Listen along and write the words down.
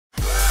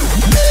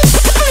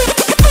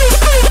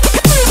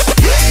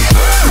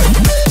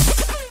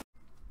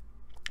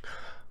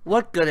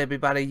What good,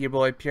 everybody? Your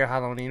boy Pure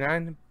Halloween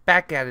 9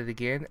 back at it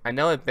again. I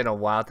know it's been a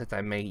while since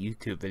I made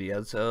YouTube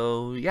videos,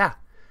 so yeah.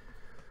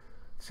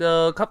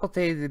 So a couple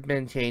things have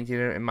been changing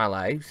in my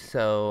life,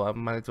 so I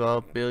might as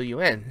well fill you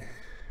in.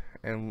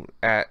 And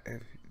the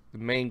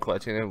main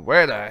question is,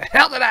 where the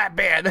hell did I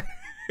been?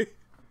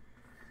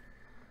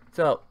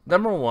 So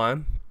number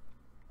one,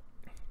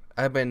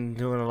 I've been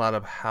doing a lot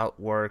of house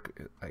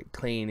work, like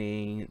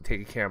cleaning,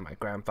 taking care of my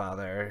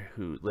grandfather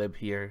who lived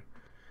here,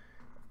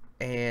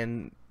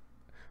 and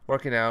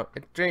working out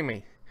and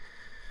dreaming.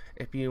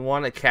 If you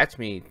want to catch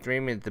me,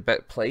 dreaming is the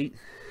best place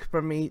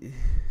for me.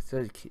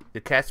 So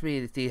to catch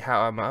me, to see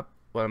how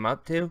what I'm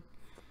up to.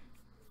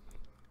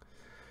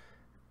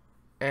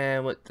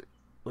 And with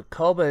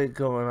COVID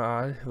going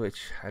on,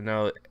 which I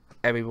know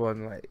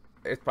everyone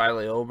it's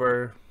probably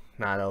over,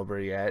 not over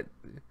yet.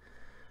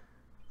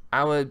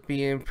 I was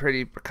being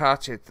pretty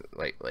precautious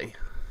lately.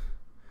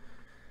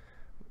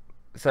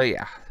 So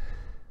yeah.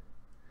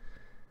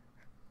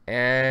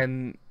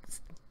 And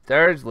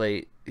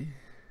thirdly,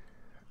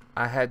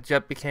 I had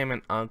just became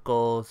an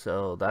uncle,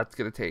 so that's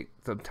gonna take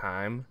some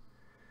time.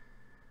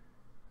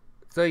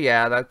 So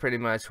yeah, that's pretty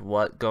much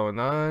what's going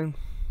on.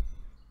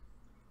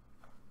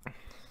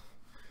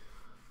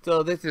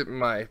 So this is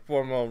my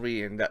formal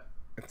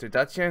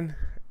reintroduction.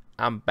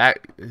 I'm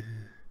back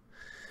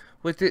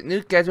with the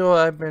new schedule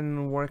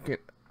I'm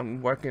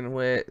working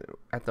with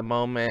at the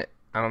moment.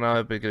 I don't know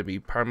if it's gonna be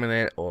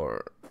permanent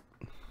or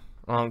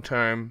long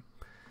term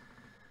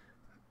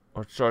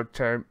or short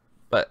term,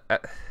 but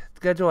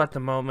schedule at the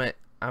moment,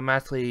 I'm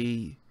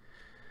actually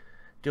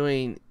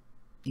doing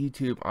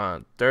YouTube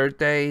on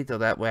Thursday, so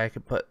that way I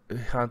can put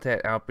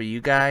content out for you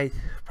guys.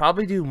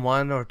 Probably do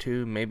 1 or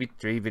 2, maybe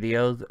 3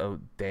 videos a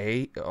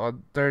day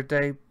on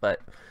Thursday,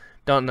 but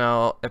don't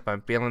know if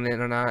I'm feeling it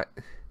or not.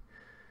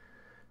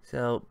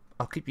 So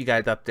I'll keep you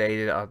guys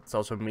updated on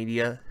social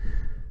media.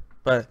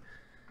 But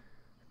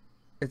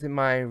this is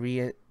my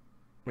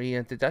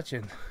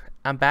reintroduction.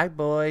 I'm back,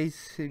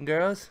 boys and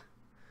girls.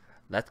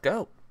 Let's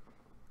go.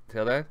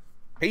 Till then,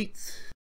 peace.